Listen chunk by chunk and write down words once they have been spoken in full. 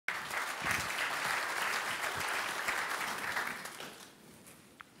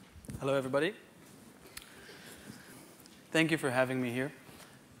Hello, everybody. Thank you for having me here.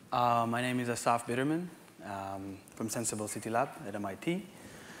 My name is Assaf Biderman from SENSEable City Lab at MIT.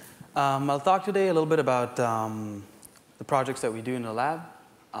 I'll talk today a little bit about the projects that we do in the lab,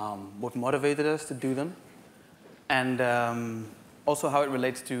 what motivated us to do them, and also how it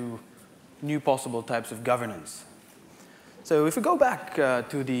relates to new possible types of governance. So if we go back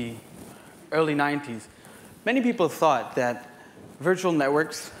to the early 90s, many people thought that virtual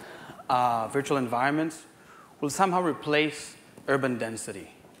networks, virtual environments, will somehow replace urban density.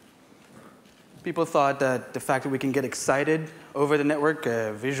 People thought that the fact that we can get excited over the network,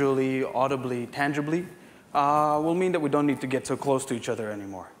 visually, audibly, tangibly, will mean that we don't need to get so close to each other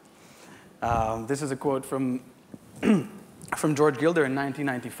anymore. This is a quote from, from George Gilder in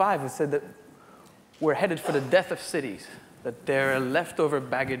 1995, who said that we're headed for the death of cities, that they're leftover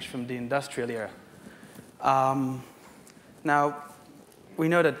baggage from the industrial era. Now, we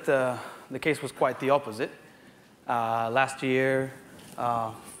know that the case was quite the opposite. Last year,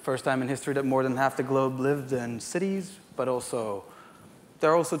 first time in history that more than half the globe lived in cities, but also there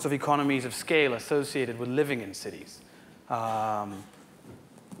are all sorts of economies of scale associated with living in cities.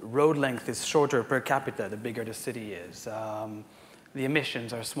 Road length is shorter per capita the bigger the city is. The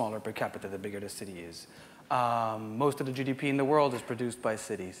emissions are smaller per capita the bigger the city is. Most of the GDP in the world is produced by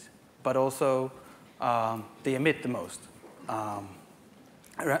cities, but also they emit the most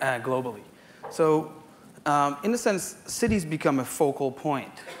globally. So in a sense, cities become a focal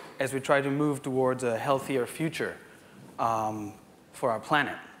point as we try to move towards a healthier future for our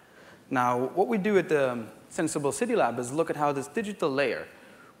planet. Now, what we do at the SENSEable City Lab is look at how this digital layer,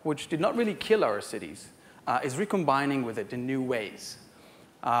 which did not really kill our cities, is recombining with it in new ways.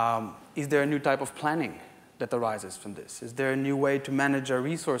 Is there a new type of planning that arises from this? Is there a new way to manage our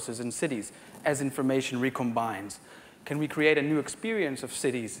resources in cities as information recombines? Can we create a new experience of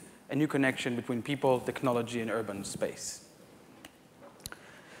cities, a new connection between people, technology, and urban space?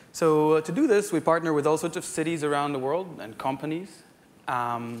 So to do this, we partner with all sorts of cities around the world and companies.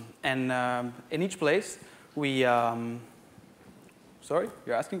 In each place, we... sorry,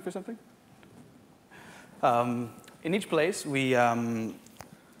 you're asking for something? In each place, we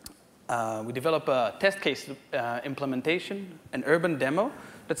develop a test case implementation, an urban demo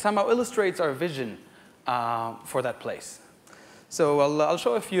that somehow illustrates our vision for that place. So I'll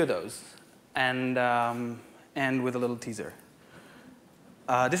show a few of those and end with a little teaser.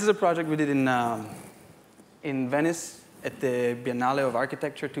 This is a project we did in Venice at the Biennale of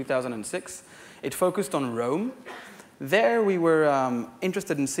Architecture 2006. It focused on Rome. There we were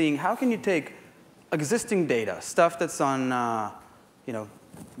interested in seeing how can you take existing data, stuff that's on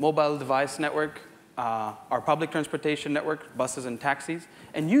mobile device network, our public transportation network, buses and taxis,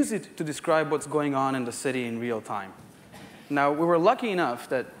 and use it to describe what's going on in the city in real time. Now, we were lucky enough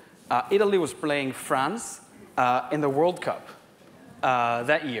that Italy was playing France in the World Cup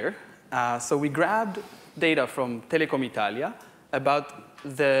that year. So we grabbed data from Telecom Italia about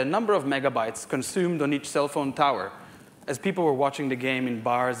the number of megabytes consumed on each cell phone tower as people were watching the game in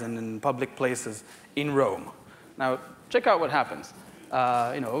bars and in public places in Rome. Now, check out what happens.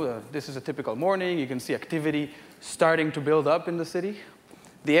 This is a typical morning. You can see activity starting to build up in the city.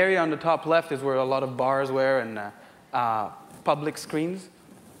 The area on the top left is where a lot of bars were and public screens.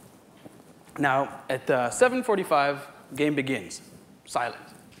 Now, at 7:45, game begins. Silent.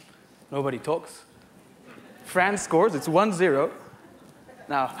 Nobody talks. France scores. It's 1-0.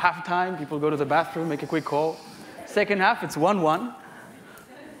 Now, halftime, people go to the bathroom, make a quick call. Second half, it's 1-1.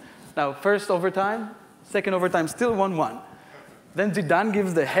 Now, first overtime, second overtime, still 1-1. Then Zidane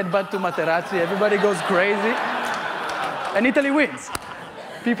gives the headbutt to Materazzi. Everybody goes crazy. And Italy wins.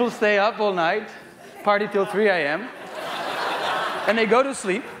 People stay up all night, party till 3 a.m. And they go to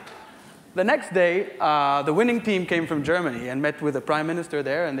sleep. The next day, the winning team came from Germany and met with the prime minister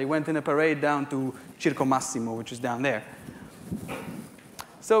there, and they went in a parade down to Circo Massimo, which is down there.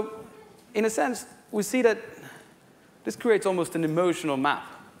 So, in a sense, we see that this creates almost an emotional map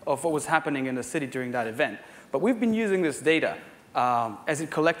of what was happening in the city during that event. But we've been using this data as it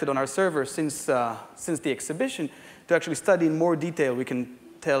collected on our server since the exhibition to actually study in more detail. We can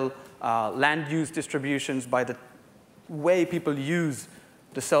tell land use distributions by the way people use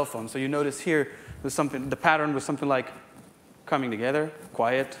the cell phone. So you notice here, the pattern was something like coming together,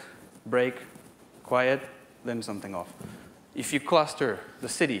 quiet, break, quiet, then something off. If you cluster the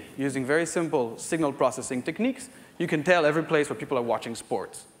city using very simple signal processing techniques, you can tell every place where people are watching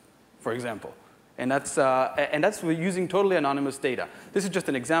sports, for example. And that's using totally anonymous data. This is just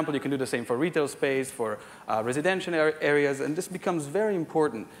an example. You can do the same for retail space, for residential areas, and this becomes very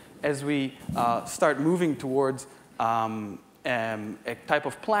important as we start moving towards a type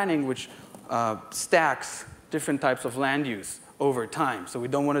of planning which stacks different types of land use over time. So we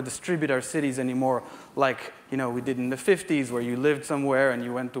don't want to distribute our cities anymore like we did in the 50s, where you lived somewhere and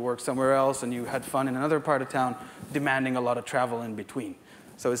you went to work somewhere else and you had fun in another part of town, demanding a lot of travel in between.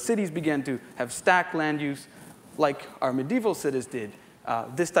 So as cities began to have stacked land use, like our medieval cities did,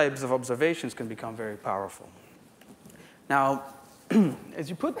 these types of observations can become very powerful. Now, as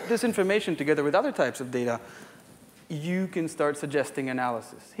you put this information together with other types of data, you can start suggesting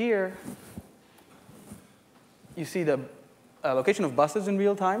analysis. Here, you see the location of buses in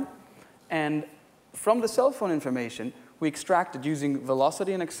real time. And from the cell phone information, we extracted, using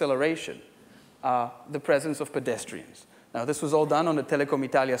velocity and acceleration, the presence of pedestrians. Now, this was all done on the Telecom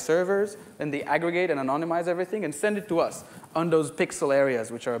Italia servers. Then they aggregate and anonymize everything and send it to us on those pixel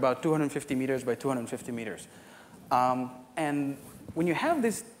areas, which are about 250 meters by 250 meters. And when you have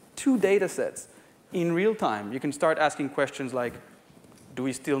these two data sets in real time, you can start asking questions like, do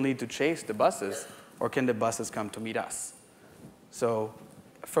we still need to chase the buses, or can the buses come to meet us? So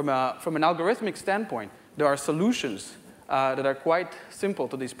from an algorithmic standpoint, there are solutions that are quite simple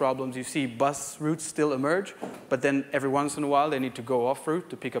to these problems. You see bus routes still emerge, but then every once in a while they need to go off route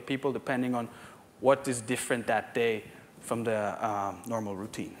to pick up people depending on what is different that day from the normal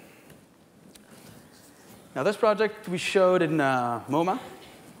routine. Now this project we showed in MoMA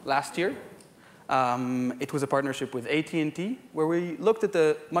last year. It was a partnership with AT&T, where we looked at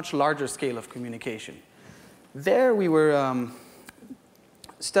the much larger scale of communication. There we were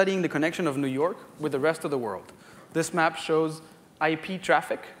studying the connection of New York with the rest of the world. This map shows IP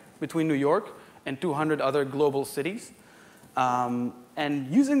traffic between New York and 200 other global cities. And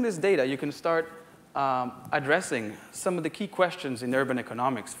using this data, you can start addressing some of the key questions in urban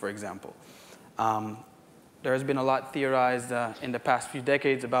economics, for example. There has been a lot theorized in the past few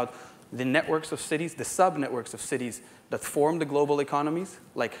decades about the networks of cities, the sub-networks of cities that form the global economies,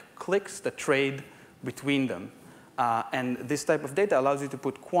 like cliques that trade between them. And this type of data allows you to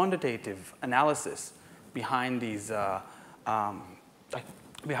put quantitative analysis behind these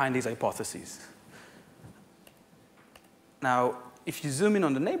hypotheses. Now, if you zoom in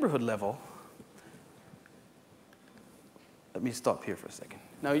on the neighborhood level, let me stop here for a second.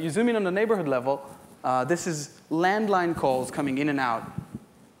 Now, you zoom in on the neighborhood level, this is landline calls coming in and out.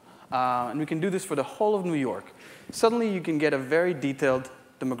 And we can do this for the whole of New York. Suddenly, you can get a very detailed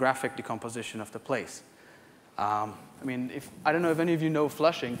demographic decomposition of the place. I mean, I don't know if any of you know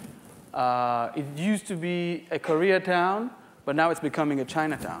Flushing. It used to be a Koreatown, but now it's becoming a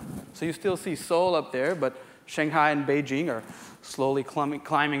Chinatown. So you still see Seoul up there, but Shanghai and Beijing are slowly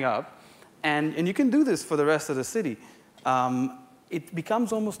climbing up. And you can do this for the rest of the city. It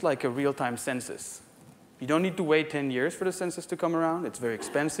becomes almost like a real-time census. You don't need to wait 10 years for the census to come around. It's very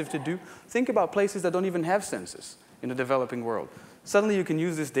expensive to do. Think about places that don't even have census in the developing world. Suddenly, you can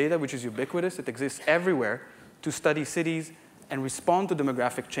use this data, which is ubiquitous. It exists everywhere, to study cities and respond to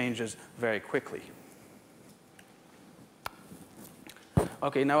demographic changes very quickly.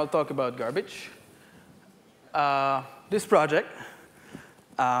 OK, now I'll talk about garbage. This project,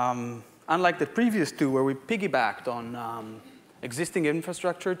 unlike the previous two, where we piggybacked on existing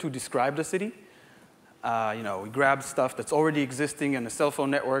infrastructure to describe the city, we grab stuff that's already existing on the cell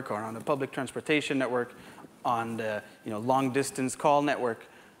phone network or on the public transportation network, on the long-distance call network.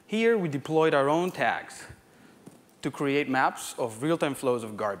 Here, we deployed our own tags to create maps of real-time flows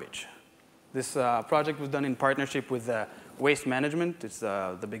of garbage. This project was done in partnership with Waste Management. It's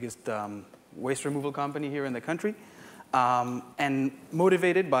the biggest waste removal company here in the country, and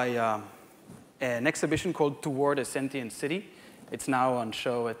motivated by an exhibition called Toward a Sentient City. It's now on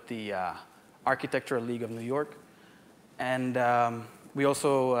show at the Architectural League of New York. And we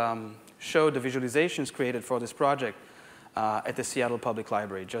also showed the visualizations created for this project at the Seattle Public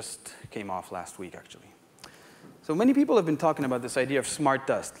Library. Just came off last week, actually. So many people have been talking about this idea of smart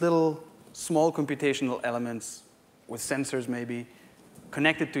dust, little, small computational elements with sensors maybe,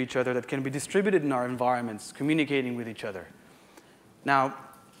 connected to each other that can be distributed in our environments, communicating with each other. Now,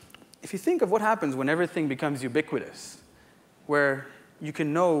 if you think of what happens when everything becomes ubiquitous, where you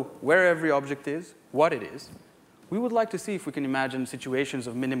can know where every object is, what it is, we would like to see if we can imagine situations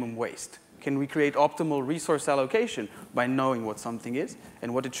of minimum waste. Can we create optimal resource allocation by knowing what something is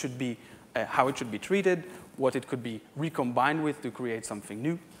and what it should be, how it should be treated, what it could be recombined with to create something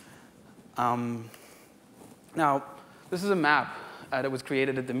new? Now, this is a map that was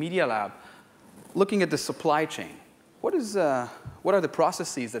created at the Media Lab, looking at the supply chain. What are the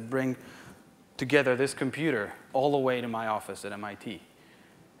processes that bring together this computer all the way to my office at MIT?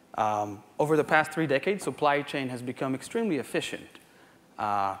 Over the past 3 decades, supply chain has become extremely efficient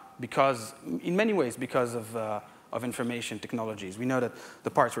in many ways because of of information technologies. We know that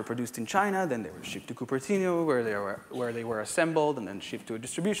the parts were produced in China, then they were shipped to Cupertino, where they were assembled, and then shipped to a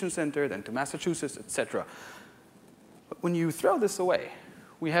distribution center, then to Massachusetts, etc. But when you throw this away,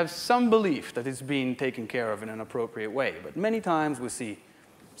 we have some belief that it's being taken care of in an appropriate way. But many times we see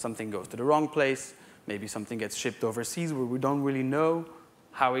something goes to the wrong place, maybe something gets shipped overseas where we don't really know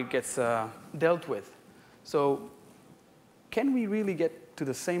how it gets dealt with. So can we really get to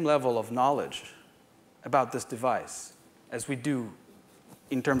the same level of knowledge about this device as we do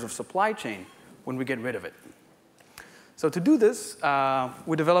in terms of supply chain when we get rid of it? So to do this,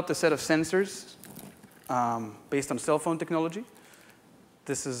 we developed a set of sensors based on cell phone technology.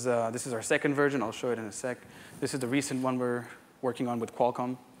 This is our second version. I'll show it in a sec. This is the recent one we're working on with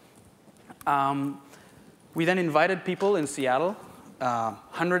Qualcomm. We then invited people in Seattle,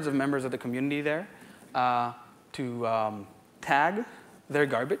 hundreds of members of the community there, to tag their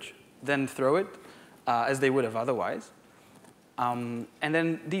garbage, then throw it as they would have otherwise. And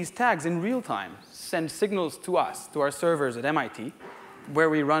then these tags in real time send signals to us, to our servers at MIT, where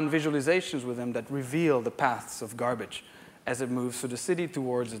we run visualizations with them that reveal the paths of garbage as it moves through the city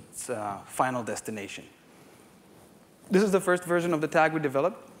towards its final destination. This is the first version of the tag we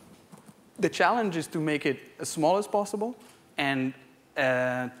developed. The challenge is to make it as small as possible and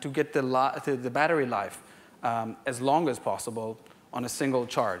to get the battery life as long as possible on a single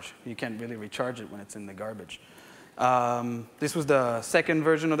charge. You can't really recharge it when it's in the garbage. This was the second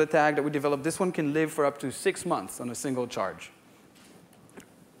version of the tag that we developed. This one can live for up to 6 months on a single charge.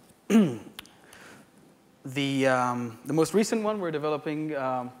 The most recent one we're developing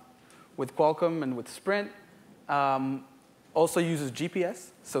with Qualcomm and with Sprint also uses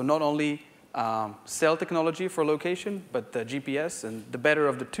GPS. So not only cell technology for location, but the GPS, and the better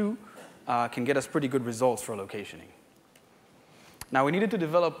of the two can get us pretty good results for locationing. Now, we needed to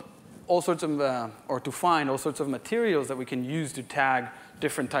develop all sorts of, or to find all sorts of materials that we can use to tag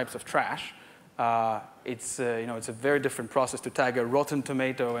different types of trash. It's a very different process to tag a rotten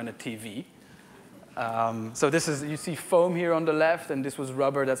tomato and a TV. So this is, you see foam here on the left, and this was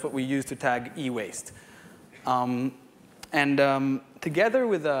rubber. That's what we use to tag e-waste. Together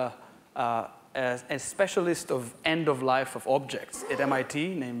with a specialist of end-of-life of objects at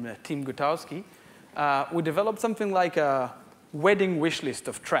MIT named Tim Gutowski, we developed something like a wedding wish list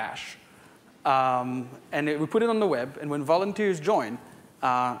of trash. We put it on the web, and when volunteers join,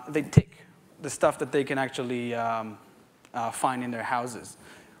 they tick the stuff that they can actually find in their houses.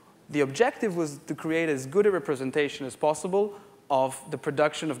 The objective was to create as good a representation as possible of the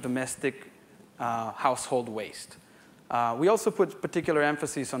production of domestic household waste. We also put particular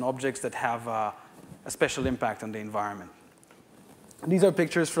emphasis on objects that have a special impact on the environment. These are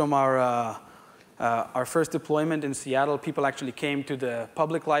pictures from our first deployment in Seattle. People actually came to the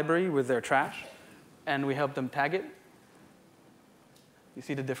public library with their trash, and we helped them tag it. You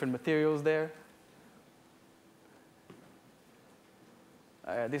see the different materials there.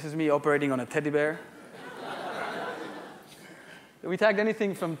 This is me operating on a teddy bear. We tagged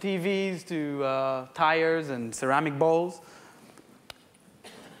anything from TVs to tires and ceramic bowls.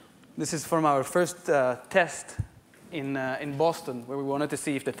 This is from our first test in Boston, where we wanted to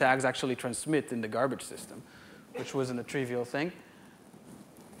see if the tags actually transmit in the garbage system, which wasn't a trivial thing.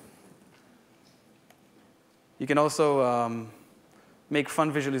 You can also make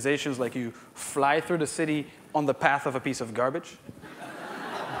fun visualizations, like you fly through the city on the path of a piece of garbage.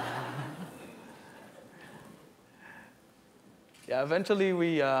 Yeah, eventually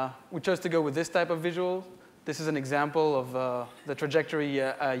we chose to go with this type of visual. This is an example of the trajectory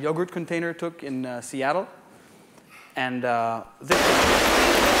a yogurt container took in Seattle. And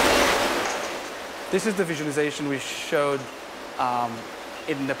this is the visualization we showed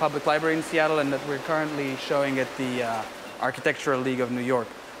in the public library in Seattle, and that we're currently showing at the Architectural League of New York.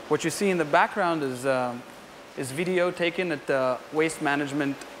 What you see in the background is video taken at the waste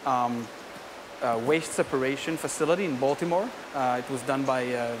management waste separation facility in Baltimore. It was done by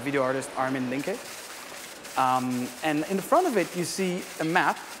video artist Armin Linke. And in front of it, you see a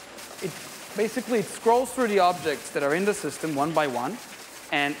map. Basically, it scrolls through the objects that are in the system one by one,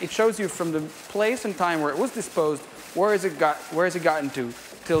 and it shows you from the place and time where it was disposed, where has it gotten to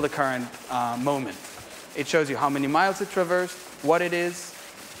till the current moment. It shows you how many miles it traversed, what it is,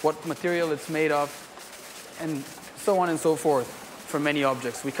 what material it's made of, and so on and so forth for many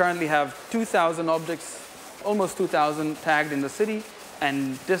objects. We currently have 2,000 objects, almost 2,000 tagged in the city,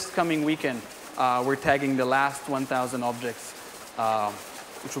 and this coming weekend, we're tagging the last 1,000 objects,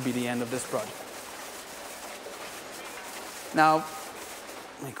 which will be the end of this project. Now,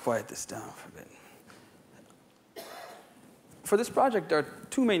 let me quiet this down for a bit. For this project, there are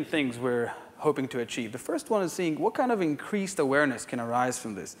two main things we're hoping to achieve. The first one is seeing what kind of increased awareness can arise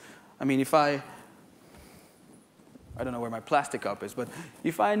from this. I mean, if I don't know where my plastic cup is, but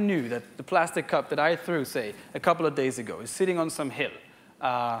if I knew that the plastic cup that I threw, say, a couple of days ago is sitting on some hill,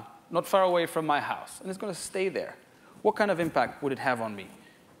 not far away from my house, and it's going to stay there, what kind of impact would it have on me?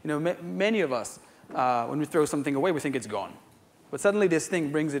 You know, many of us, when we throw something away, we think it's gone. But suddenly this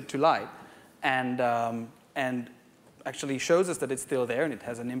thing brings it to light and actually shows us that it's still there and it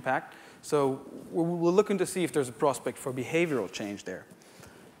has an impact. So we're looking to see if there's a prospect for behavioral change there.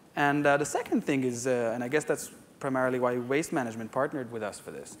 And the second thing is, and I guess that's primarily why Waste Management partnered with us for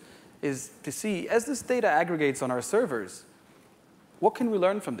this, is to see, as this data aggregates on our servers, what can we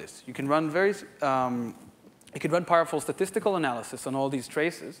learn from this? You can run you could run powerful statistical analysis on all these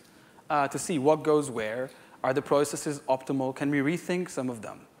traces to see what goes where. Are the processes optimal? Can we rethink some of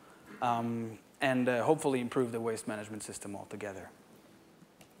them? And hopefully improve the waste management system altogether.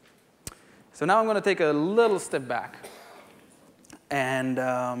 So now I'm going to take a little step back and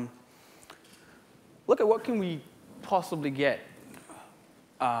look at what can we possibly get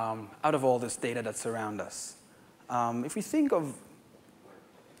out of all this data that surround us. If we think of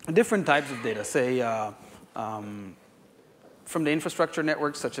different types of data, say from the infrastructure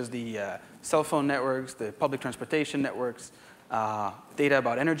networks, such as the cell phone networks, the public transportation networks, data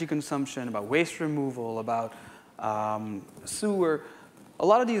about energy consumption, about waste removal, about sewer. A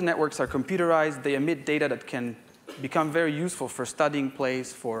lot of these networks are computerized. They emit data that can become very useful for studying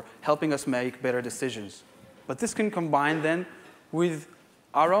place, for helping us make better decisions. But this can combine then with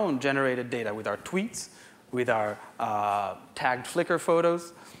our own generated data, with our tweets, with our tagged Flickr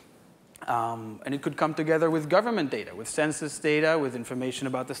photos. And it could come together with government data, with census data, with information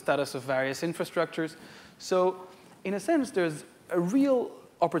about the status of various infrastructures. So in a sense, there's a real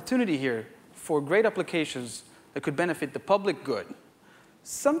opportunity here for great applications that could benefit the public good.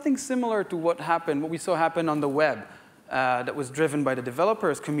 Something similar to what we saw happen on the web that was driven by the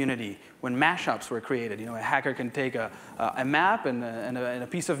developers community when mashups were created. You know, a hacker can take a map and a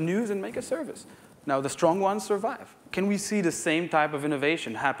piece of news and make a service. Now, the strong ones survive. Can we see the same type of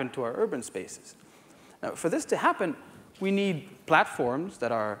innovation happen to our urban spaces? Now, for this to happen, we need platforms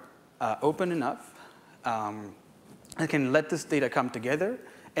that are open enough and can let this data come together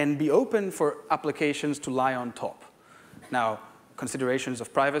and be open for applications to lie on top. Now, considerations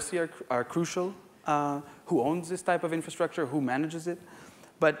of privacy are crucial. Who owns this type of infrastructure? Who manages it?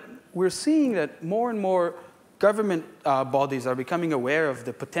 But we're seeing that more and more government bodies are becoming aware of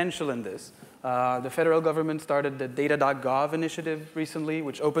the potential in this. The federal government started the data.gov initiative recently,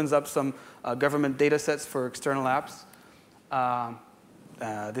 which opens up some government data sets for external apps.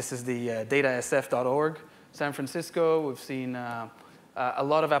 This is the datasf.org. San Francisco, we've seen a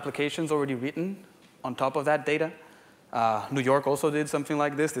lot of applications already written on top of that data. New York also did something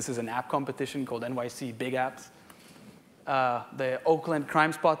like this. This is an app competition called NYC Big Apps. The Oakland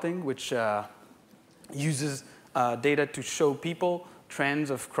Crime Spotting, which uses data to show people trends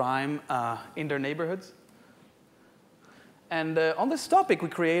of crime in their neighborhoods. And on this topic, we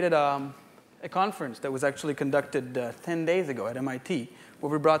created a conference that was actually conducted 10 days ago at MIT,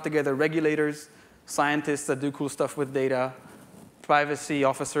 where we brought together regulators, scientists that do cool stuff with data, privacy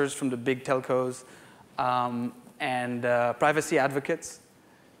officers from the big telcos, and privacy advocates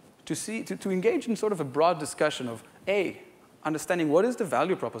to engage in sort of a broad discussion of, A, understanding what is the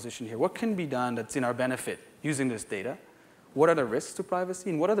value proposition here? What can be done that's in our benefit using this data? What are the risks to privacy?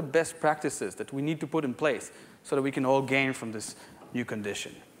 And what are the best practices that we need to put in place so that we can all gain from this new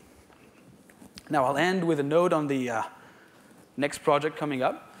condition? Now, I'll end with a note on the next project coming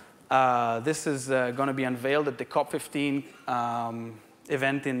up. This is going to be unveiled at the COP15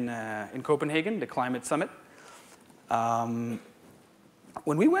 event in Copenhagen, the Climate Summit. When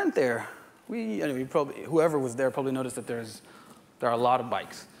we went there, whoever was there probably noticed that there are a lot of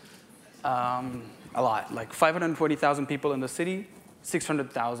bikes. A lot, like 520,000 people in the city,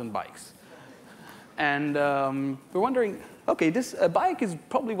 600,000 bikes. And we're wondering, okay, a bike is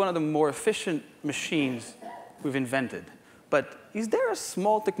probably one of the more efficient machines we've invented. But is there a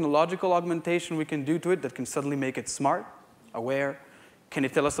small technological augmentation we can do to it that can suddenly make it smart, aware? Can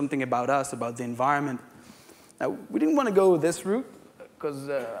it tell us something about us, about the environment? Now, we didn't want to go this route because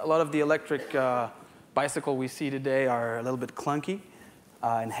a lot of the electric bicycle we see today are a little bit clunky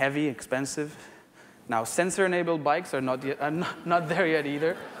and heavy, expensive. Now, sensor-enabled bikes are not there yet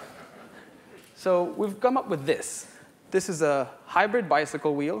either. So we've come up with this. This is a hybrid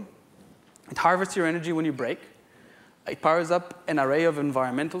bicycle wheel. It harvests your energy when you brake. It powers up an array of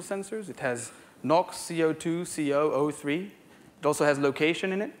environmental sensors. It has NOx, CO2, CO, O3. It also has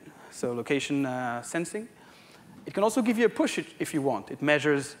location in it, so location sensing. It can also give you a push if you want. It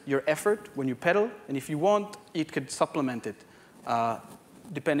measures your effort when you pedal, and if you want, it could supplement it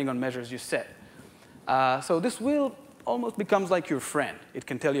depending on measures you set. So this wheel almost becomes like your friend. It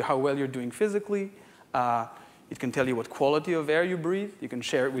can tell you how well you're doing physically. It can tell you what quality of air you breathe. You can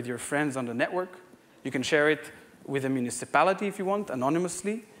share it with your friends on the network. You can share it with a municipality if you want,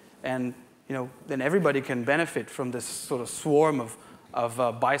 anonymously. And then everybody can benefit from this sort of swarm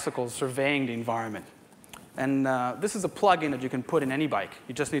of bicycles surveying the environment. And this is a plug-in that you can put in any bike.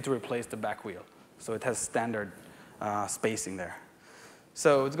 You just need to replace the back wheel. So it has standard spacing there.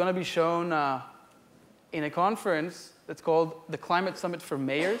 So it's going to be shown in a conference that's called the Climate Summit for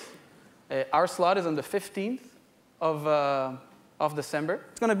Mayors. Our slot is on the 15th of December.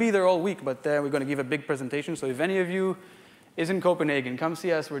 It's going to be there all week, but we're going to give a big presentation. So if any of you is in Copenhagen, come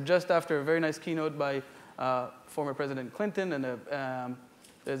see us. We're just after a very nice keynote by former President Clinton, and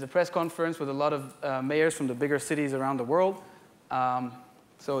there's a press conference with a lot of mayors from the bigger cities around the world.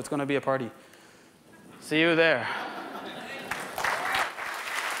 So it's going to be a party. See you there.